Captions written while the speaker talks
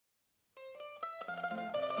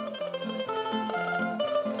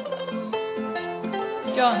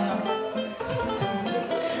Buongiorno.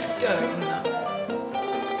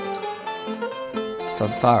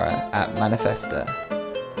 Fanfara at Manifesta.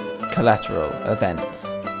 Collateral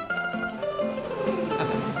events.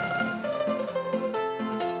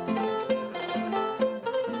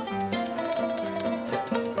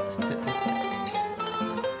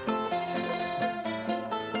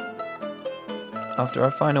 After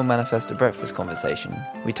our final Manifesta breakfast conversation,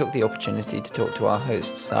 we took the opportunity to talk to our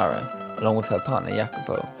host, Sara, along with her partner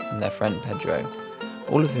Jacopo and their friend Pedro,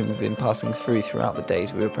 all of whom had been passing throughout the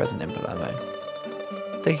days we were present in Palermo.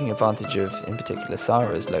 Taking advantage of, in particular,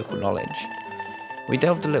 Sara's local knowledge, we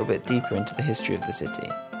delved a little bit deeper into the history of the city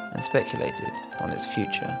and speculated on its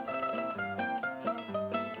future.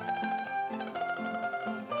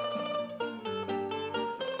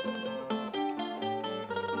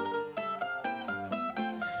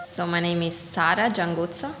 So my name is Sara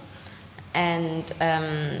Gianguzza, and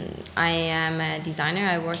I am a designer.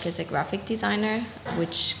 I work as a graphic designer,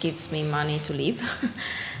 which gives me money to live.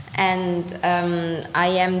 And I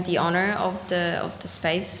am the owner of the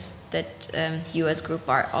space that US Group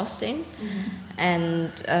Art Austin. Mm-hmm.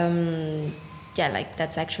 And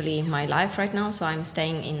that's actually my life right now. So I'm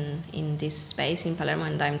staying in this space in Palermo,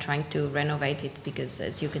 and I'm trying to renovate it because,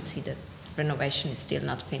 as you can see, the renovation is still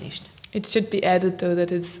not finished. It should be added, though,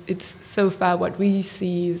 that it's so far what we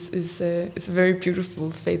see is a very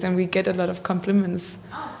beautiful space, and we get a lot of compliments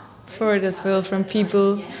for it as well from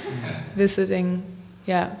people visiting.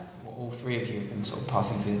 Yeah. All three of you have been sort of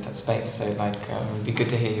passing through that space, so it would be good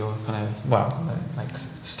to hear your kind of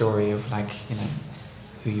story of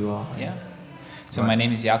who you are. Yeah. So my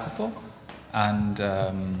name is Jacopo, and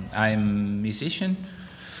I'm a musician,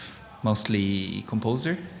 mostly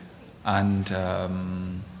composer, and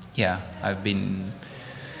I've been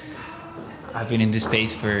in this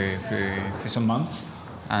space for some months,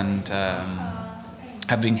 and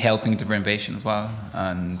I've been helping the renovation as well,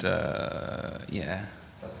 and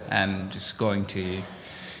and just going to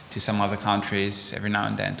some other countries every now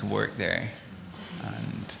and then to work there,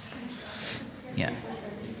 and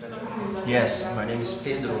Yes, my name is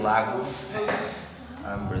Pedro.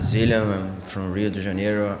 I'm Brazilian. I'm from Rio de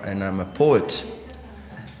Janeiro, and I'm a poet.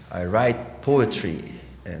 I write poetry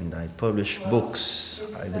and I publish books.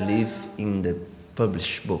 I believe in the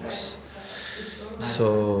published books.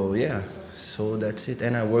 So that's it.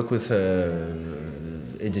 And I work with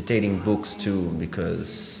editing books too,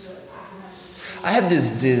 because I have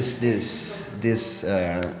this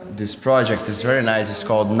project. It's very nice. It's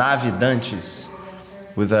called Navidantes,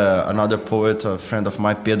 with another poet, a friend of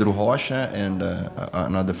mine, Pedro Rocha, and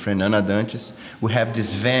another friend, Ana Dantes. We have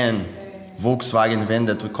this van, Volkswagen van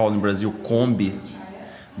that we call in Brazil Kombi,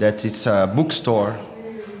 that it's a bookstore,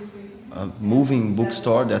 a moving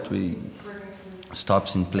bookstore that we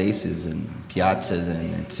stops in places and piazzas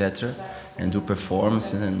and etc. and do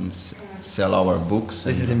performances and sell our books.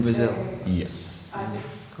 This is in Brazil? Yes.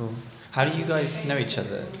 Cool. How do you guys know each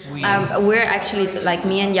other? We're actually,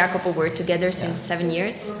 me and Jacopo were together since 7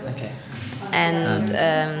 years. Okay. And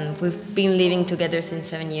we've been living together since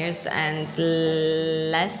 7 years. And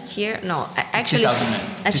last year,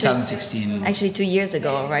 2016. Actually, 2 years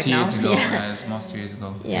ago, right 2 now. years ago, Yeah. it was almost 2 years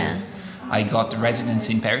ago. Yeah. I got residence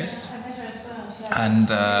in Paris,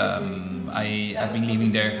 and I've been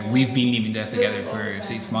living there. We've been living there together for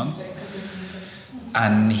 6 months.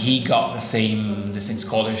 And he got the same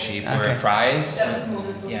scholarship or a prize.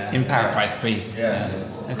 In Paris. Prize. Yes.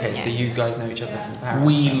 Okay, so you guys know each other from Paris.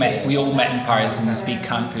 We all met in Paris in this big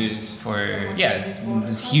campus for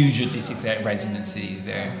this huge artistic residency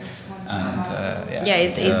there, and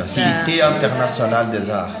it's Cité Internationale des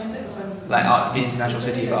Arts. Like the International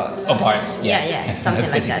City of Arts. Of Paris. Something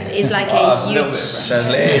like that. It's like a huge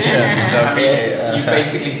Translation. It's okay. You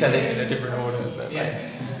basically said it in a different order. But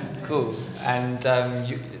cool. And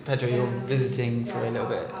Pedro, you're visiting for a little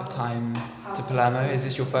bit of time to Palermo. Is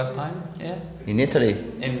this your first time? Yeah. In Italy?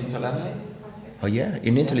 In Palermo? Oh yeah,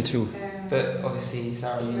 in Italy too. But obviously,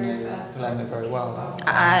 Sara, you know Palermo very well.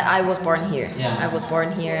 I was born here. Yeah. I was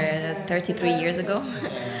born here 33 years ago.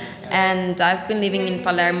 And I've been living in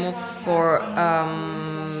Palermo for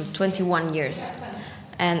 21 years.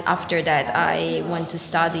 And after that, I went to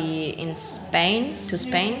study in Spain,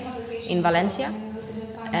 in Valencia.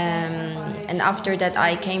 And after that,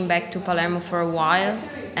 I came back to Palermo for a while,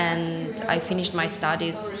 and I finished my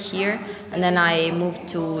studies here. And then I moved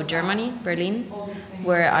to Germany, Berlin,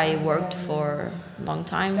 where I worked for a long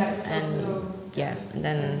time. And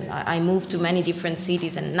then I moved to many different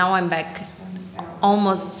cities, and now I'm back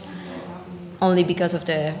almost only because of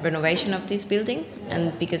the renovation of this building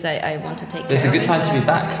and because I want to take care of it. It's a good time to be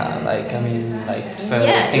back, huh? Like, I mean, like, for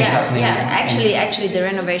things happening. Yeah, actually, the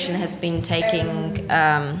renovation has been taking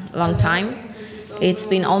a long time. It's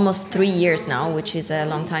been almost 3 years now, which is a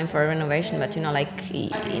long time for a renovation. But you know, like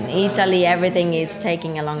in Italy, everything is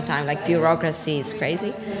taking a long time. Like bureaucracy is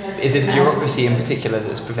crazy. Is it bureaucracy in particular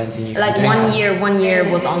that's preventing you? Like from doing something? 1 year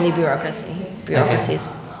was only bureaucracy. Bureaucracy is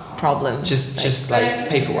problem. Just like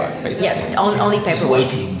paperwork, basically. Yeah, only paperwork.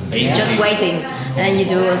 Just waiting, and then you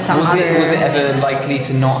do some was other. Was it ever likely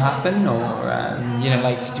to not happen, or you know,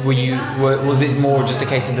 like was it more just a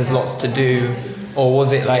case of there's lots to do? Or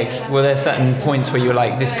was it like, were there certain points where you were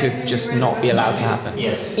like, this could just not be allowed to happen?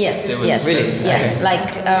 Yes. Really? Yeah,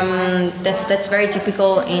 like that's very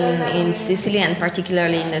typical in Sicily and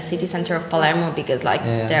particularly in the city center of Palermo because like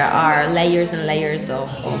there are layers and layers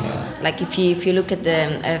of like if you look at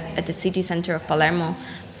the city center of Palermo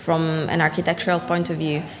from an architectural point of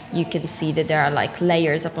view, you can see that there are like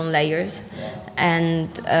layers upon layers. And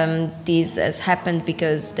this has happened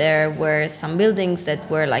because there were some buildings that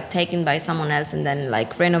were like taken by someone else and then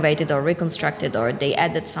like renovated or reconstructed or they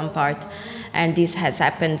added some part. And this has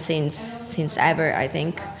happened since ever, I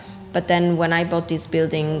think. But then when I bought this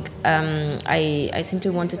building, I simply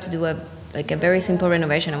wanted to do a very simple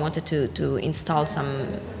renovation. I wanted to install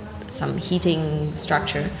some heating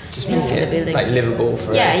structure in the building. Like livable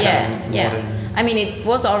for modern. I mean, it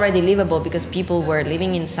was already livable because people were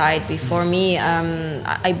living inside before me.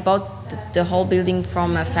 I bought the whole building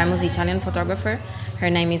from a famous Italian photographer. Her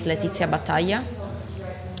name is Letizia Battaglia.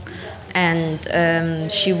 And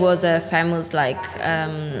she was a famous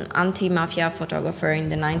anti-mafia photographer in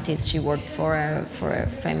the 90s. She worked for a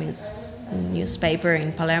famous newspaper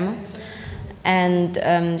in Palermo. And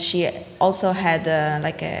she also had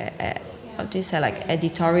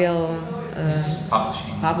editorial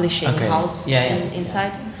publishing house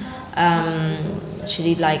inside. She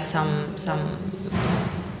did some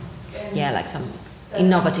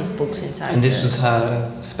innovative books inside. And this was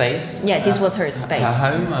her space? Yeah, this was her space.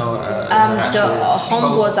 Her home? Or, the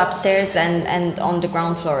home was upstairs and on the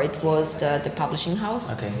ground floor it was the publishing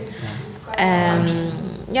house. Okay.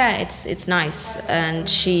 Yeah, it's nice, and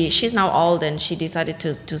she's now old, and she decided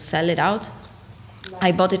to sell it out.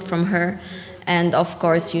 I bought it from her, and of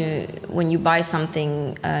course, when you buy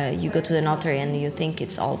something, you go to the notary and you think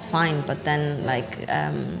it's all fine. But then,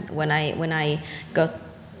 when I got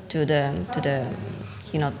to the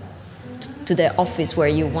office where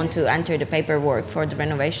you want to enter the paperwork for the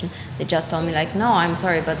renovation, they just told me like, no, I'm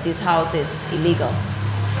sorry, but this house is illegal.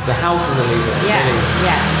 The house is illegal. Yeah, really?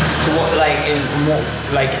 Yeah. So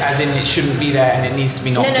as in it shouldn't be there and it needs to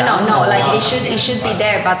be knocked down? No. Like it should be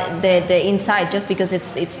there, but the inside, just because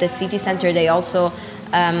it's the city center, they also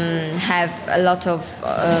have a lot of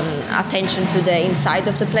attention to the inside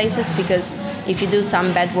of the places, because if you do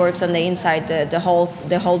some bad works on the inside, the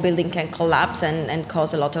whole building can collapse and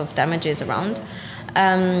cause a lot of damages around.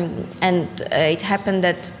 And it happened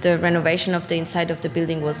that the renovation of the inside of the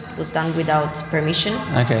building was done without permission.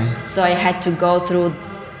 Okay. So I had to go through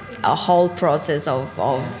a whole process of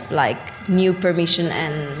new permission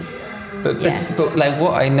and. But like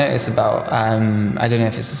what I notice about I don't know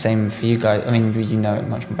if it's the same for you guys. I mean, you know it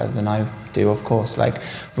much more better than I do, of course. But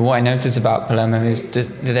what I notice about Palermo is that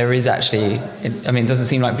there is actually. It doesn't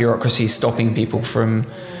seem like bureaucracy is stopping people from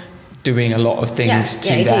doing a lot of things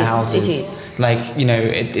to their houses. It is.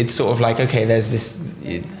 It's sort of like, okay, there's this.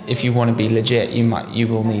 If you want to be legit, you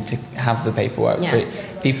will need to have the paperwork. Yeah. But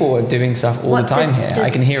people are doing stuff all the time here. I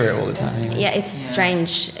can hear it all the time. Yeah, it's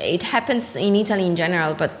strange. It happens in Italy in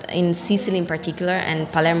general, but in Sicily in particular,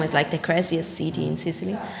 and Palermo is like the craziest city in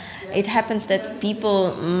Sicily. It happens that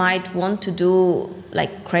people might want to do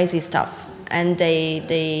crazy stuff, and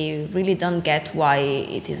they really don't get why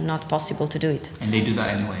it is not possible to do it. And they do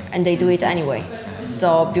that anyway. And they do it anyway.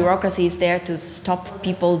 So bureaucracy is there to stop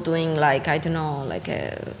people doing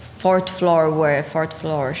a fourth floor where a fourth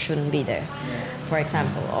floor shouldn't be there, for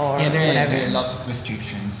example, or whatever. There are lots of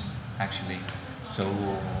restrictions, actually. So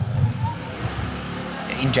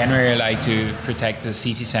in general, to protect the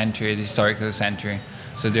city center, the historical center.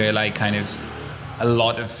 So there are kind of a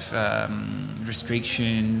lot of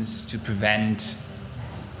restrictions to prevent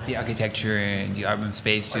the architecture and the urban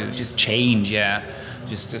space to just change.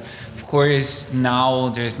 Of course, now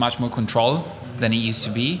there's much more control than it used to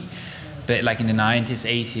be, but in the 90s,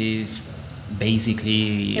 80s,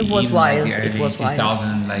 basically it was wild. It was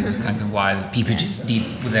 2000, it was kind of wild. People just did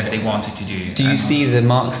whatever they wanted to do. Do you see the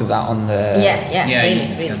marks of that on the? Yeah,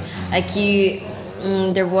 really.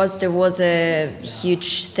 There was a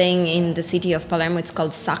huge thing in the city of Palermo. It's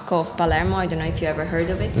called Sacco of Palermo. I don't know if you ever heard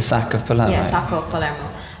of it. The sack of Palermo. Yeah, Sacco of Palermo.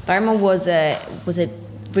 Palermo was a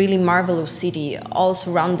really marvelous city, all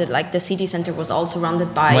surrounded, like the city center was all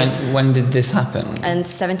surrounded by... When did this happen? And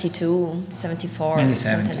 72, 74, In the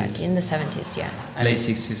something 70s. like in the 70s, yeah. Late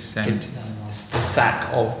 60s, 70s. It's the sack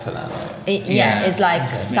of Palermo. Yeah, it's like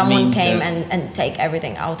It someone means came that- and take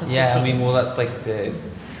everything out of the Yeah, city. I mean, well, that's like the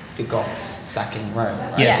Goths sacking Rome,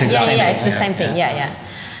 right? Yes, yeah, exactly. it's the Yeah, same thing. yeah. Yeah.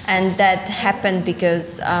 And that happened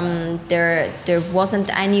because there wasn't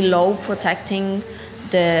any law protecting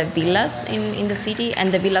the villas in the city,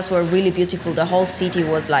 and the villas were really beautiful. The whole city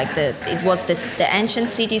was like the ancient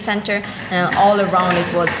city center, and all around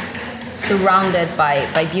it was surrounded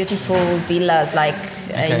by beautiful villas like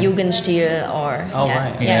Jugendstil or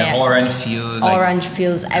Orange field, orange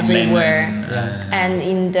fields everywhere. And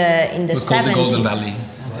in the we call the 70s, Golden Valley.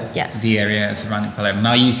 yeah. The area surrounding Palermo.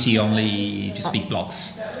 Now you see only just big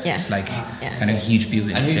blocks. Yeah. It's like Yeah. kind of huge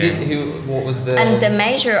buildings And there. what was the... And the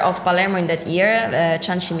mayor of Palermo in that year,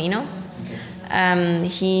 Ciancimino,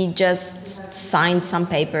 he just signed some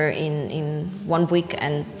paper in 1 week,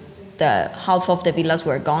 and the half of the villas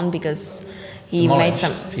were gone because he made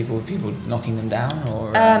some. people knocking them down,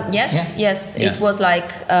 or Yes. Yeah. It was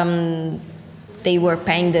like they were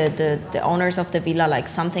paying the owners of the villa like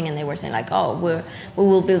something, and they were saying like, oh, we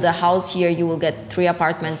will build a house here. You will get 3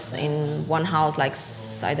 apartments in one house, like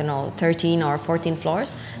I don't know, 13 or 14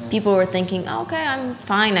 floors. People were thinking, oh, okay, I'm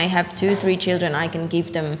fine. I have 2-3 children. I can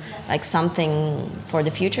give them like something for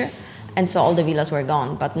the future. And so all the villas were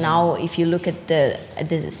gone. But now, if you look at the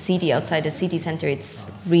city outside the city center, it's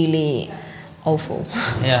really awful.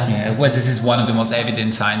 Yeah, well, this is one of the most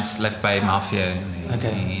evident signs left by mafia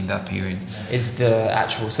in that period. is the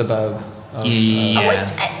actual suburb of... We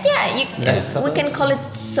can call it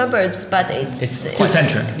suburbs, but it's Still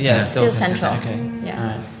central. still central. Okay. Yeah. All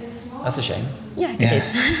right. That's a shame. Yeah, it Yeah.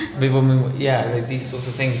 is. But these sorts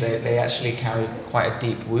of things, they actually carry quite a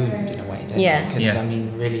deep wound in a way, don't Yeah. they? Because, Yeah. I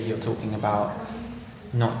mean, really, you're talking about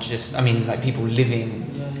not just... I mean, like, people living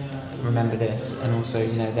remember this, and also,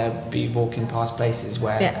 you know, they'll be walking past places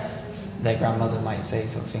where their grandmother might say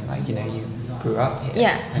something like, you know, you grew up here.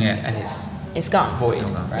 Yeah. And it's It's gone. void,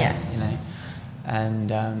 right? Yeah. You know?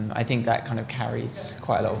 And I think that kind of carries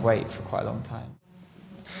quite a lot of weight for quite a long time.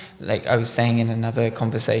 Like I was saying in another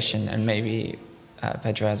conversation, and maybe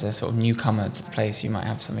Pedro, as a sort of newcomer to the place, you might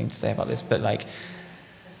have something to say about this, but like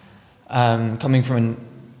coming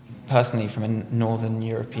personally from a Northern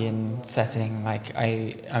European setting, like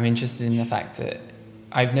I'm interested in the fact that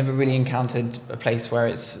I've never really encountered a place where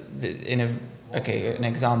it's an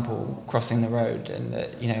example, crossing the road, and that,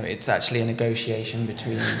 you know, it's actually a negotiation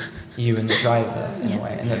between you and the driver in a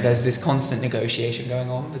way, and that there's this constant negotiation going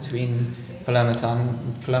on between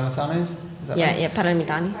Palermitanos, is that right? Yeah,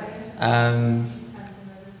 Palermitani.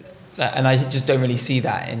 And I just don't really see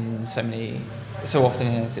that in so often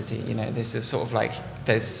in a city. You know, this is sort of like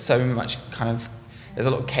there's so much there's a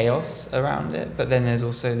lot of chaos around it, but then there's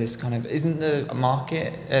also this kind of, isn't the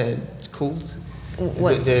market called?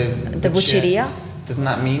 What? The bucceria? Doesn't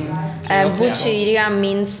that mean chaotic? Bucceria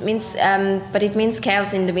means but it means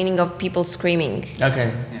chaos in the meaning of people screaming.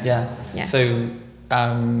 Okay, yeah. Yeah. So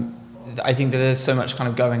I think that there's so much kind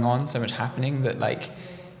of going on, so much happening, that like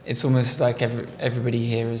it's almost like everybody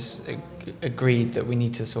here has agreed that we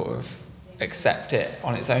need to sort of accept it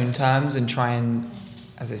on its own terms and try and,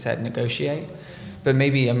 as I said, negotiate. But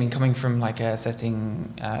maybe, I mean, coming from like a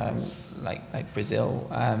setting like Brazil,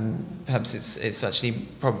 perhaps it's actually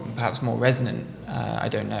perhaps more resonant. I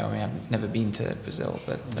don't know. I mean, I've never been to Brazil,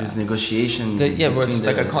 but this negotiation where between it's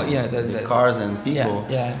like the cars and people.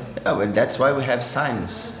 Yeah. But that's why we have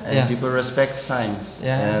signs, and people respect signs.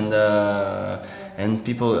 Yeah. And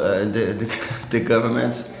people, the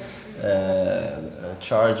government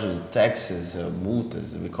charge taxes,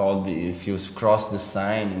 multas. We call if you cross the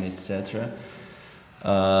sign, etc.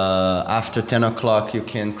 After 10 o'clock you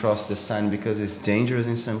can cross the sign because it's dangerous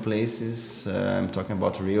in some places. I'm talking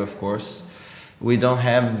about Rio, of course. We don't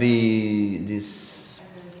have this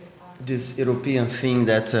European thing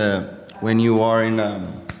that when you are in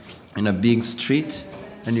a big street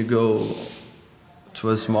and you go to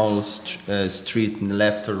a small street in the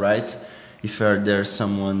left or right, if there's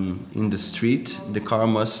someone in the street, the car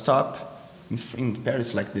must stop. In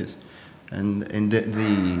Paris like this, and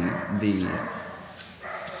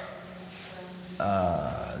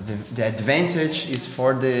the advantage is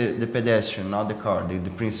for the pedestrian, not the car, the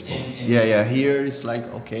principle. Here it's like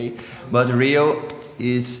okay, but Rio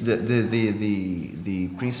is the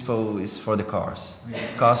principle is for the cars.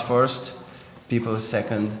 Cars first, people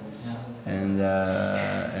second,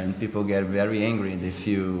 and people get very angry. They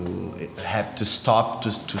feel have to stop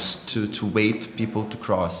to wait people to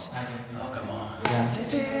cross. Oh, come on!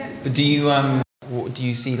 Yeah. But do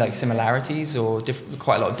you see like similarities or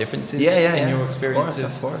quite a lot of differences in your experience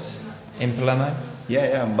of course in Palermo?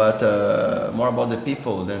 Yeah, but more about the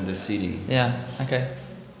people than the city. Yeah. Okay.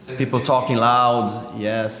 People talking loud,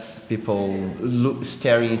 yes. People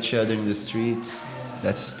staring at each other in the streets.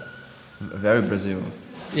 That's very Brazil.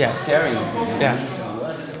 Yeah. Staring. Yeah.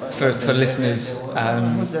 For listeners,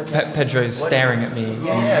 Pedro's staring at me.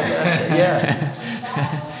 Yeah.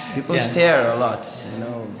 People stare a lot, you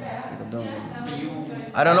know. People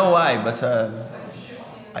don't. I don't know why, but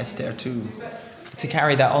I stare too. To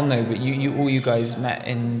carry that on though, but you guys met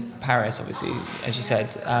in Paris, obviously, as you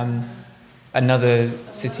said. Another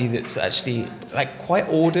city that's actually like quite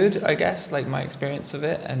ordered, I guess, like my experience of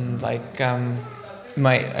it, and like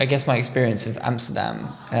my experience of Amsterdam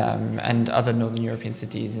and other Northern European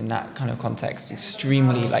cities in that kind of context,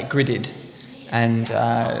 extremely like gridded, and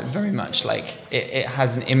very much like it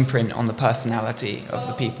has an imprint on the personality of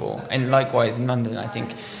the people. And likewise in London, I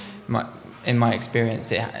think in my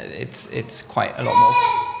experience it's quite a lot more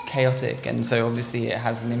chaotic, and so obviously it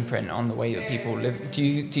has an imprint on the way that people live. Do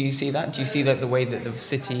you see that? Do you see that the way that the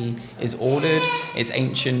city is ordered, its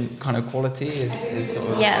ancient kind of quality is sort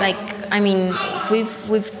of... Yeah, like I mean,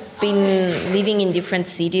 we've been living in different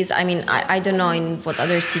cities. I mean, I don't know in what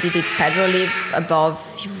other city did Pedro live above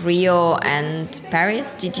Rio and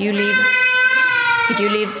Paris. Did you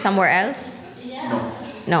live somewhere else?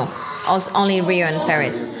 No. Only Rio and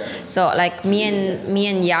Paris. So like me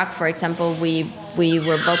and Jac, for example, we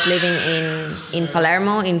were both living in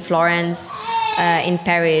Palermo, in Florence, in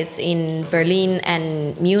Paris, in Berlin,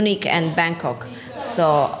 and Munich and Bangkok.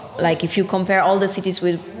 So like if you compare all the cities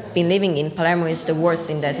we've been living in, Palermo is the worst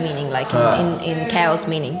in that meaning, like in chaos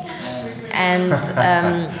meaning. And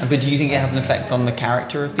but do you think it has an effect on the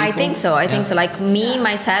character of people? I think so. I think so. Like me,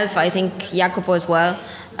 myself, I think Jacopo as well.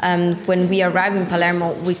 When we arrive in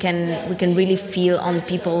Palermo, we can really feel on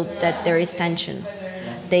people that there is tension.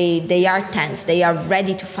 They are tense. They are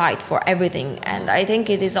ready to fight for everything. And I think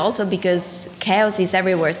it is also because chaos is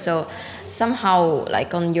everywhere. So somehow,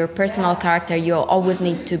 like on your personal character, you always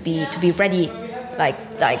need to be ready. Like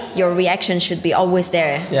your reaction should be always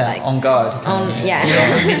there. Yeah, like, on guard. Yeah.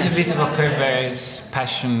 It's a bit of a perverse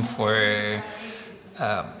passion for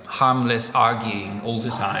harmless arguing all the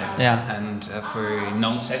time. Yeah. And for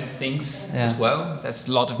nonsense things as well. There's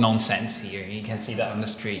a lot of nonsense here. You can see that on the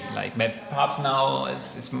street. Like perhaps now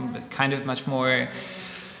it's kind of much more.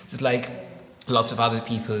 It's like lots of other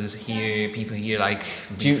people here like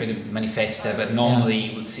for the Manifesta, but normally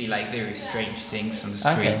you would see like very strange things on the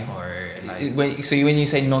street or like. So when you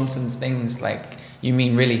say nonsense things, like you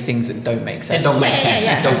mean really things that don't make sense? It don't make sense.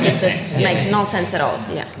 Yeah. It don't make sense. Like no sense at all.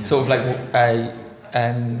 Yeah. Sort of like.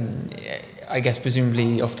 I guess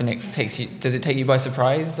presumably often does it take you by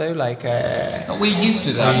surprise though? Like we're used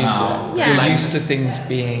to that now. Yeah. You're used to things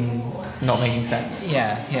not making sense.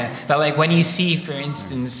 Yeah. But like when you see, for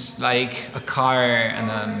instance, like a car and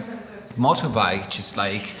a motorbike just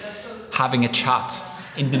like having a chat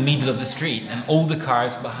in the middle of the street, and all the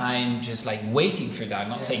cars behind just like waiting for that,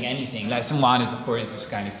 not saying anything. Like someone is, of course, this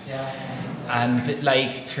kind of, and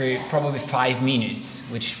like for probably 5 minutes,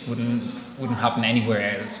 which wouldn't happen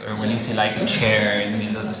anywhere else. Or when you see like a chair in the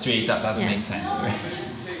middle of the street, that doesn't make sense.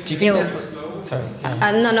 Do you think there's? Sorry.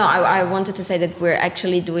 No. I wanted to say that we're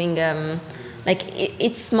actually doing.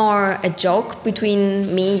 It's more a joke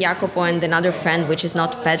between me, Jacopo, and another friend, which is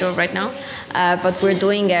not Pedro right now. But we're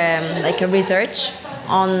doing a research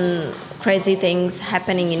on crazy things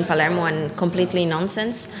happening in Palermo and completely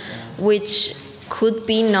nonsense, which could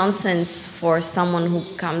be nonsense for someone who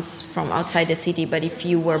comes from outside the city. But if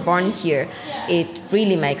you were born here, it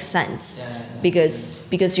really makes sense.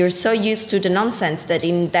 Because you're so used to the nonsense that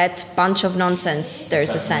in that bunch of nonsense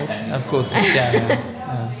there's a sense. Of course,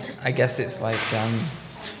 I guess it's like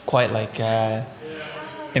quite like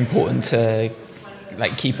important to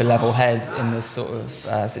like keep a level head in this sort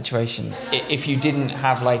of situation. If you didn't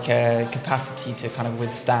have like a capacity to kind of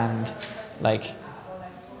withstand like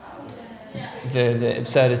the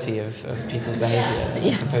absurdity of people's behaviour,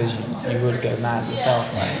 I suppose you would go mad yourself,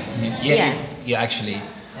 right? You actually.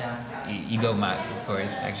 You go mad, of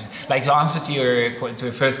course. Actually, like to answer to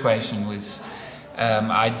your first question was,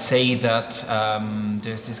 I'd say that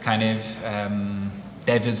there's this kind of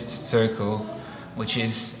devil's circle, which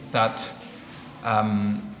is that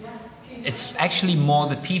it's actually more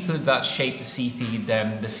the people that shape the city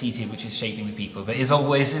than the city which is shaping the people. But it's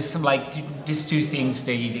always some like these two things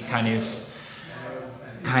they kind of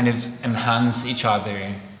kind of enhance each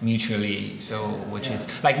other mutually. So, which is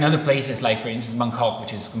like in other places, like for instance Bangkok,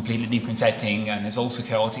 which is a completely different setting, and it's also a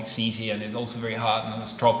chaotic city, and it's also very hot and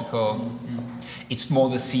it's tropical. It's more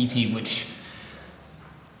the city which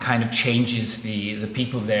kind of changes the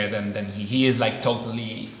people there than he is like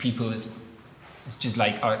totally people is just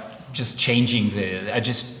like are just changing are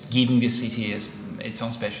just giving this city its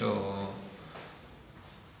own special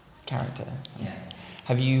character. Yeah.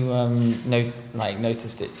 Have you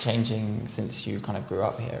noticed it changing since you kind of grew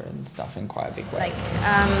up here and stuff in quite a big way?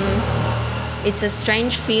 Like it's a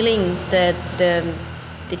strange feeling that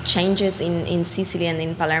the changes in Sicily and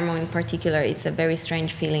in Palermo in particular. It's a very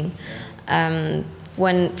strange feeling.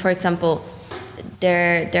 When, for example,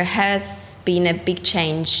 there has been a big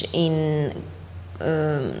change in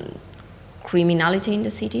criminality in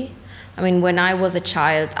the city. I mean, when I was a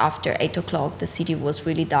child, after 8 o'clock, the city was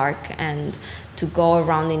really dark, and to go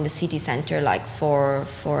around in the city center, like for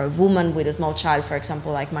a woman with a small child, for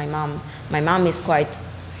example, like my mom is quite,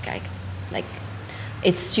 like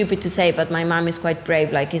it's stupid to say, but my mom is quite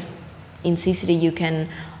brave. Like in Sicily, you can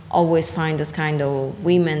always find those kind of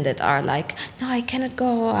women that are like, no, I cannot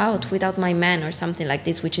go out without my man or something like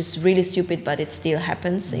this, which is really stupid, but it still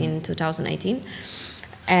happens in 2018.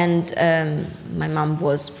 And my mom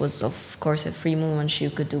was of course a free woman. She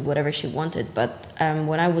could do whatever she wanted. But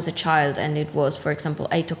when I was a child, and it was, for example,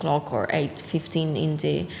 8 o'clock or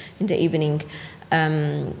 8:15 in the evening,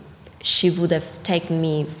 she would have taken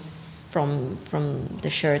me from the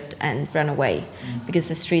shirt and run away because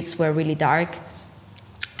the streets were really dark.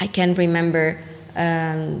 I can remember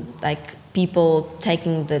like people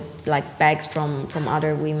taking the like bags from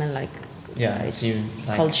other women, like it's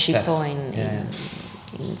called Shippo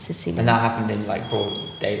in Sicily. And that happened in like broad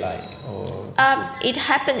daylight, or it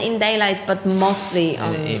happened in daylight, but mostly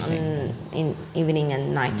in evening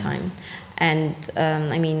and nighttime. And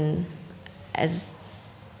I mean, as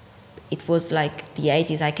it was like the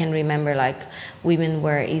 80s, I can remember like women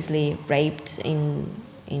were easily raped in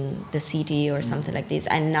the city or something like this.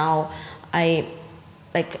 And now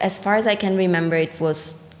as far as I can remember, it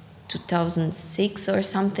was 2006 or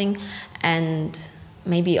something, and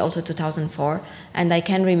maybe also 2004. And I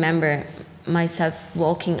can remember myself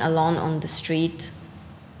walking alone on the street,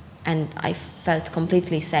 and I felt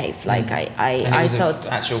completely safe. Like I thought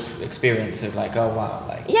actual experience of like, oh wow,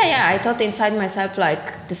 like I thought inside myself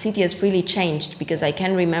like the city has really changed, because I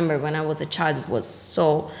can remember when I was a child it was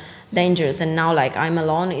so dangerous, and now like I'm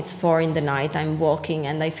alone, it's 4 in the night, I'm walking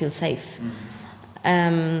and I feel safe.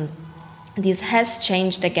 This has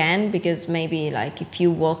changed again, because maybe like if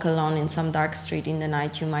you walk alone in some dark street in the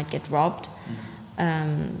night, you might get robbed.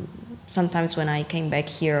 Sometimes when I came back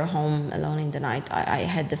here home alone in the night, I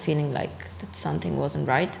had the feeling like that something wasn't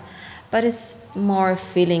right, but it's more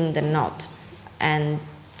feeling than not. And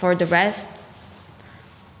for the rest,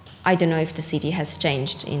 I don't know if the city has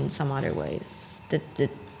changed in some other ways.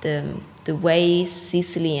 The way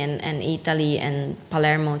Sicily and Italy and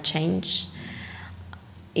Palermo change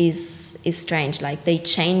is strange. Like they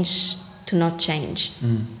change to not change.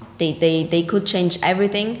 They could change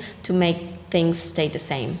everything to make things stay the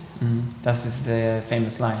same. That is the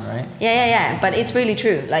famous line, right? Yeah. But it's really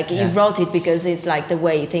true. Like he wrote it because it's like the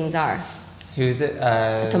way things are. Who is it?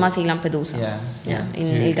 Tomasi Lampedusa. Yeah.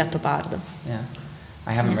 In Il Gattopardo. Yeah.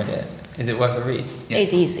 I haven't read it. Is it worth a read? Yeah.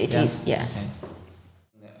 It is. Yeah. Okay.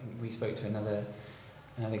 We spoke to another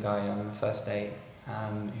guy on the first date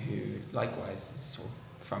who likewise is sort of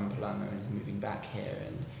from Palermo and is moving back here,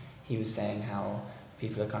 and he was saying how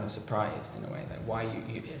people are kind of surprised in a way, like why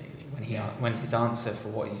when his answer for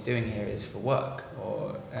what he's doing here is for work,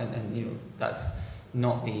 and you know that's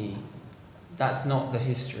not the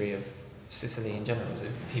history of Sicily in general, is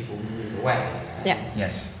that people move away. Yeah.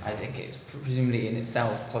 Yes. I think it's presumably in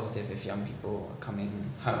itself positive if young people are coming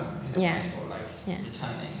home. Or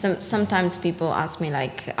returning. Sometimes people ask me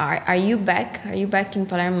like, "Are you back? Are you back in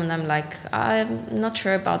Palermo?" And I'm like, "I'm not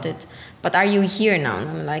sure about it. But are you here now?" And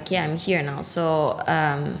I'm like, "Yeah, I'm here now." So,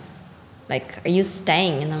 like, are you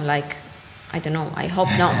staying? And I'm like, "I don't know. I hope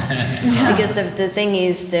not," because the thing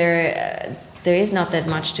is there is not that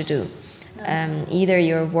much to do. Either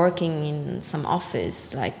you're working in some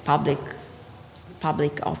office, like public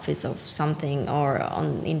office of something, or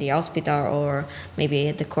in the hospital, or maybe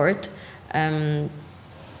at the court.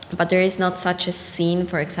 But there is not such a scene,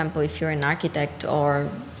 for example, if you're an architect or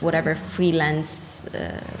whatever freelance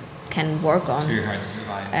can work on. It's very hard to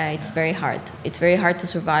survive. It's very hard. It's very hard to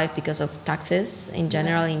survive because of taxes in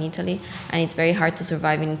general in Italy, and it's very hard to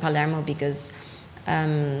survive in Palermo because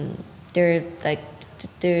there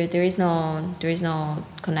is no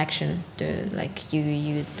connection.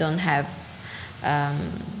 You don't have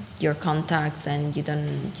your contacts, and you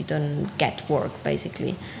don't get work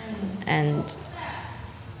basically. And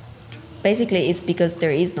basically it's because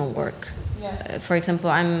there is no work. For example,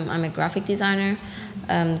 I'm a graphic designer.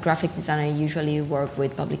 Graphic designer usually work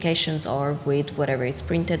with publications or with whatever it's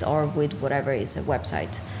printed or with whatever is a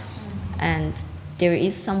website. And there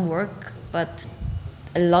is some work, but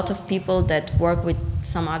a lot of people that work with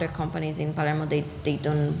some other companies in Palermo, they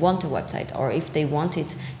don't want a website, or if they want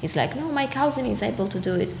it, it's like, no, my cousin is able to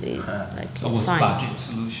do it. It's always fine. Budget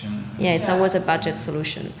solution. Yeah, it's always a budget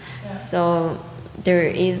solution. So there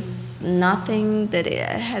is nothing that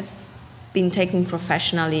has been taken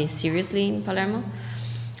professionally seriously in Palermo,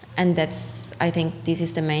 and I think this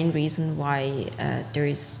is the main reason why there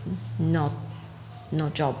is no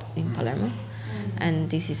job in Palermo. And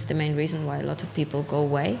this is the main reason why a lot of people go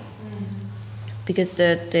away, because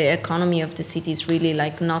the economy of the city is really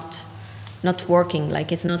like not working.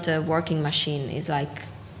 Like, it's not a working machine. It's like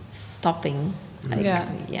stopping. Like,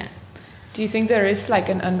 yeah. Do you think there is like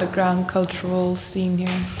an underground cultural scene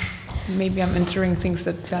here? Maybe I'm entering things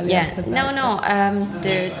that Charlie asked about. No.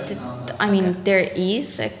 I mean, there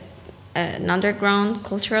is an underground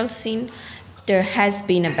cultural scene. There has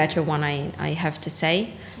been a better one, I have to say,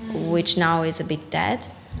 which now is a bit dead.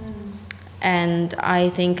 And I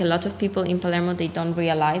think a lot of people in Palermo, they don't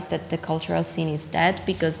realize that the cultural scene is dead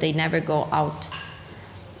because they never go out.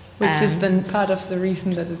 Which is then part of the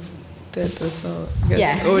reason that it's dead also.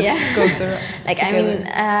 It goes around like together.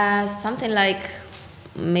 I mean, something like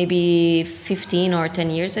maybe 15 or 10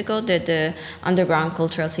 years ago, the underground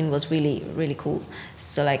cultural scene was really, really cool.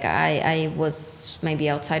 So like I was maybe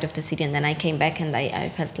outside of the city, and then I came back and I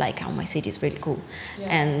felt like, oh, my city is really cool.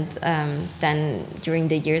 And then during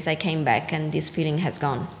the years I came back and this feeling has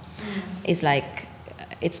gone. It's like,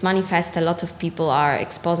 it's Manifesta, a lot of people are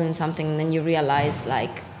exposing something, and then you realize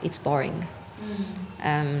like it's boring.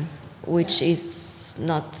 Which is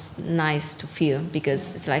not nice to feel,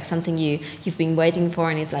 because it's like something you've been waiting for,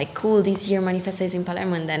 and it's like, cool, this year Manifesta is in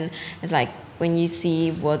Palermo, and then it's like when you see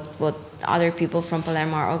what other people from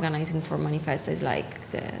Palermo are organizing for Manifesta, it's like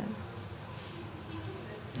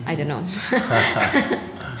I don't know.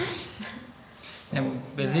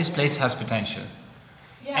 But this place has potential.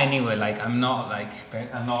 Anyway, like I'm not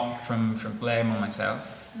from Palermo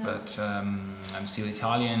myself. But I'm still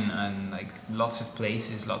Italian, and like lots of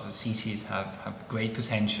places, lots of cities have great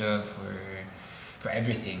potential for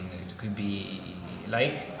everything. It could be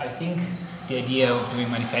like, I think the idea of doing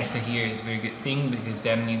Manifesta here is a very good thing, because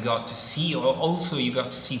then you got to see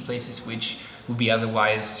places which would be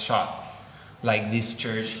otherwise shut, like this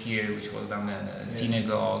church here, which was down a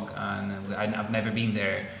synagogue, and I've never been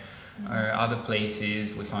there. Or other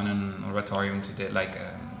places, we found an oratorium to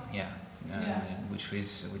which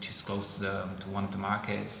is close to one of the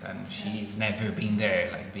markets, and she's never been there,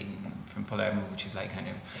 like being from Palermo, which is like kind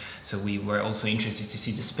of. So we were also interested to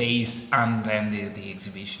see the space and then the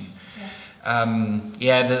exhibition.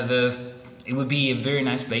 It would be a very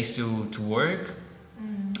nice place to work,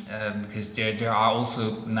 because there are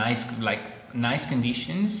also nice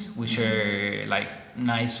conditions, which are like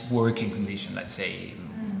nice working conditions. Let's say,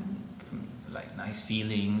 like nice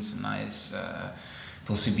feelings, nice.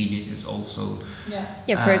 Possibilities also.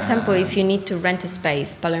 For example, if you need to rent a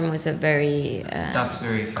space, Palermo is a very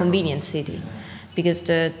convenient city, because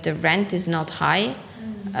the rent is not high.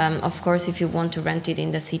 Of course, if you want to rent it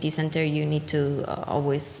in the city center, you need to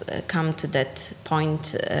always come to that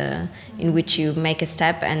point in which you make a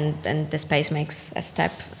step, and the space makes a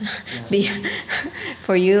step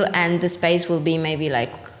for you, and the space will be maybe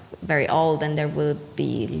like very old, and there will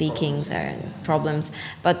be leakings and problems,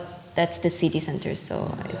 but that's the city center,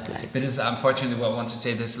 so it's like. But it's unfortunately what I want to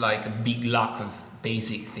say. There's like a big lack of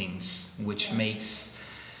basic things, which makes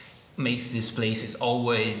these places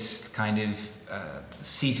always kind of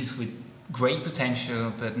cities with great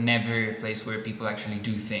potential, but never a place where people actually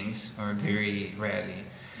do things, or very rarely.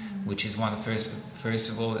 Which is one of the first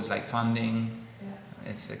of all, it's like funding.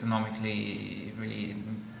 It's economically really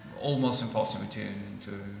almost impossible to.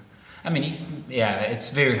 I mean, it's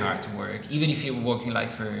very hard to work, even if you're working like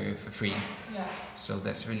for free. So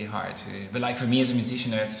that's really hard to. But like for me as a musician,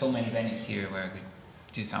 there are so many venues here where I could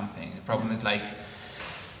do something. The problem is like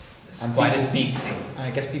it's quite a big thing. And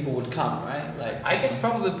I guess people would come, right? Like I guess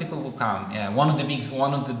probably people will come. Yeah, one of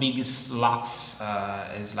the biggest lacks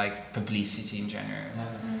is like publicity in general.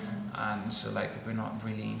 And so like we're not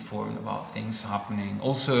really informed about things happening.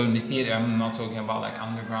 Also in the theater, I'm not talking about like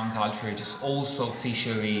underground culture, just also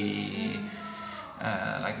officially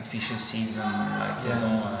like official season, like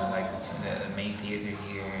saison, like the main theater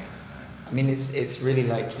here. I mean, it's really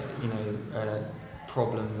like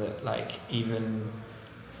problem that like even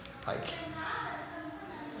like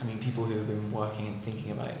I mean people who have been working and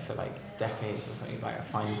thinking about it for like decades or something like I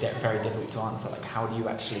find it very difficult to answer, like how do you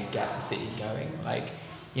actually get the city going? Like,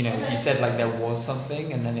 you know, if you said like there was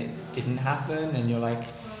something and then it didn't happen and you're like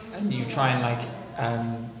and you try and like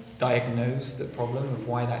diagnose the problem of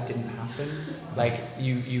why that didn't happen, like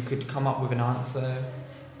you could come up with an answer,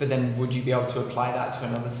 but then would you be able to apply that to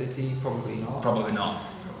another city? Probably not. Probably not.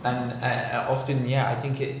 And often, I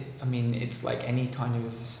think it's like any kind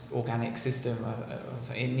of organic system.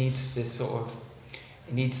 It needs this sort of,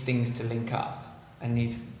 it needs things to link up, and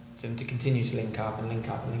needs them to continue to link up and link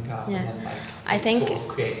up and link up, and then like I think sort of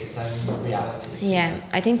creates its own reality. Yeah,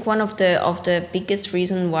 I think one of the biggest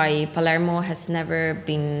reason why Palermo has never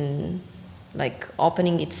been like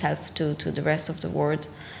opening itself to the rest of the world,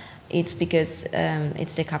 it's because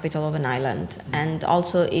it's the capital of an island, and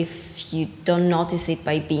also if you don't notice it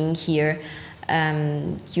by being here,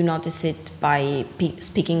 you notice it by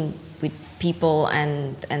speaking with people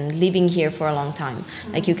and living here for a long time.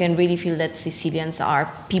 Like you can really feel that Sicilians are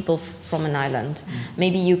people from an island.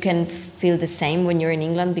 Maybe you can feel the same when you're in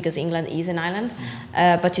England, because England is an island,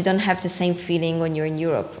 but you don't have the same feeling when you're in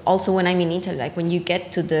Europe. Also when I'm in Italy, like when you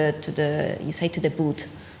get to the you say to the boot,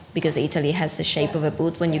 because Italy has the shape of a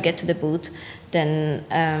boot. When you get to the boot, then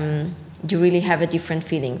you really have a different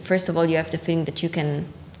feeling. First of all, you have the feeling that you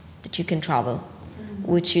can travel,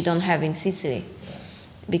 which you don't have in Sicily,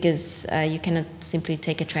 because you cannot simply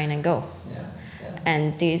take a train and go.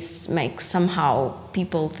 And this makes somehow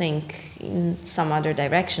people think in some other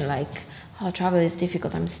direction, like, oh, travel is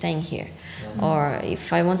difficult, I'm staying here. Or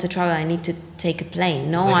if I want to travel, I need to take a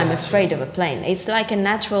plane. No, I'm afraid of a plane. It's like a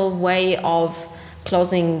natural way of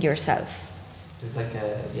closing yourself. There's like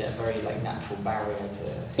a very like natural barrier to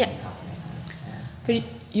things happening. But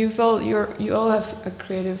you all have a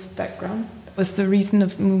creative background. Was the reason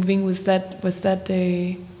of moving was that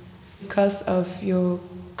because of your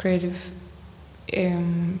creative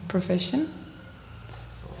profession?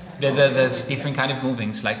 There's different kind of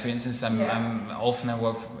movings. Like for instance, I'm often I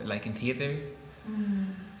work like in theater,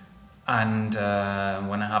 and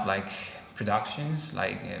when I have like productions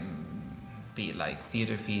like. Be it like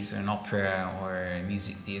theater piece or an opera or a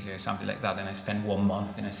music theater or something like that, and I spend 1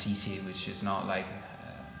 month in a city, which is not like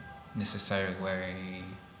necessarily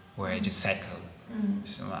where I just settle.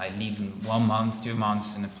 So I live in 1 month, 2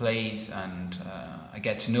 months in a place, and I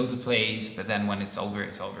get to know the place, but then when it's over,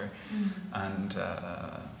 it's over. And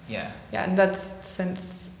in that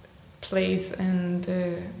sense, place and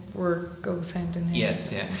work goes hand in hand.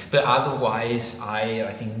 Yes, yeah. But otherwise,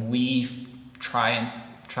 I think we've tried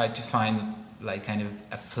to find like kind of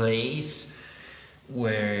a place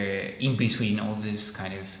where in between all this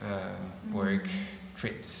kind of work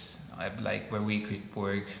trips, like where we could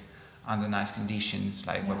work under nice conditions,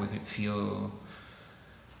 like where we could feel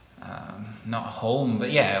not home,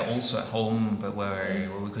 but also at home, but where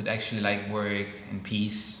we could actually like work in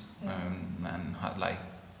peace and had like,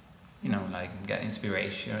 like get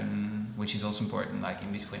inspiration, which is also important, like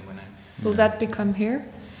in between when I. Will that become here?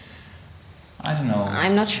 I don't know.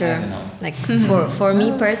 I'm not sure. I don't know. Like for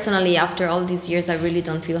me personally, after all these years, I really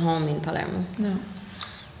don't feel home in Palermo. No.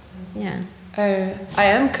 Yeah. I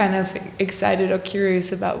am kind of excited or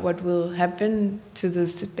curious about what will happen to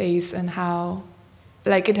this space and how,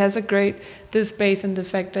 like it has this space and the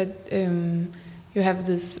fact that you have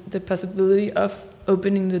the possibility of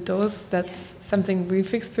opening the doors. That's something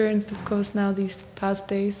we've experienced, of course, now these past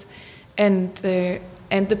days, and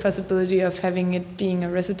the possibility of having it being a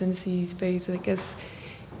residency space, I guess,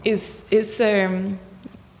 is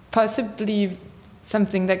possibly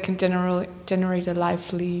something that can generate a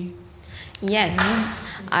lively.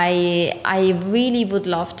 Yes, I really would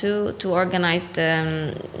love to organize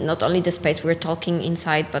not only the space we're talking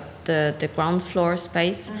inside, but the ground floor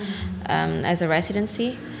space as a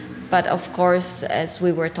residency. But of course, as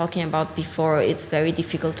we were talking about before, it's very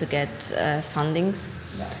difficult to get fundings.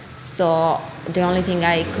 So the only thing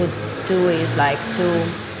I could do is like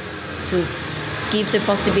to give the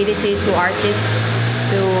possibility to artists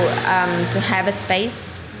to have a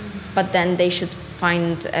space, but then they should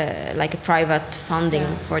find like a private funding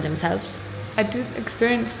for themselves. I did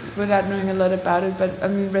experience, without knowing a lot about it, but I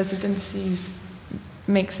mean residencies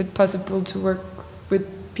makes it possible to work with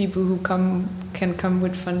people who can come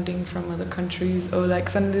with funding from other countries, or like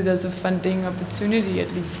suddenly there's a funding opportunity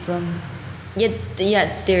at least from. They're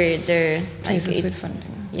places like with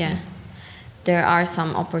funding. Yeah, there are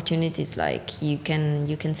some opportunities, like you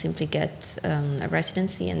can simply get a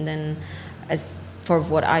residency, and then as for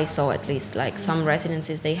what I saw at least, like some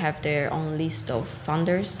residencies, they have their own list of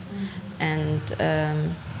funders, and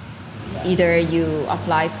either you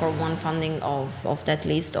apply for one funding of that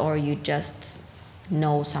list, or you just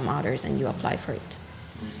know some others and you apply for it.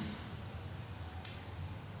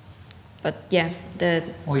 But yeah, the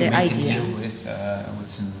you make idea. a deal with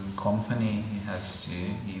some company.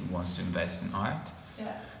 He wants to invest in art.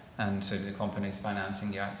 Yeah. And so the company is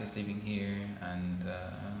financing the artist living here, and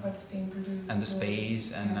What's being produced, and the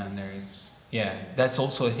space, and then there's that's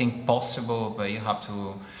also, I think, possible, but you have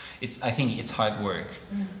to. I think it's hard work.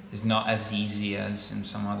 It's not as easy as in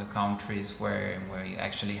some other countries where you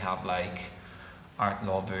actually have like art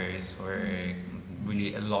lovers or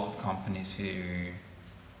really a lot of companies who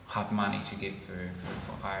have money to give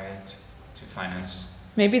for art to finance.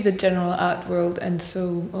 Maybe the general art world, and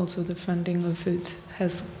so also the funding of it,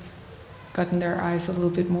 has gotten their eyes a little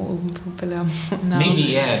bit more open for Palermo now.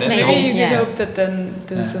 Maybe, that's Maybe you could hope that then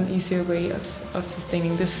there's an easier way of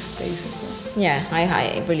sustaining this space as well. Yeah,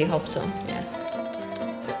 I really hope so. Yeah.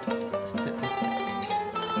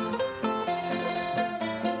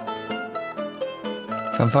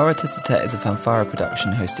 Fanfara Tetatet is a fanfara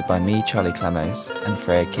production hosted by me, Charlie Clemoes, and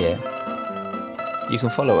Freja. You can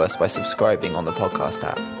follow us by subscribing on the podcast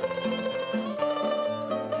app.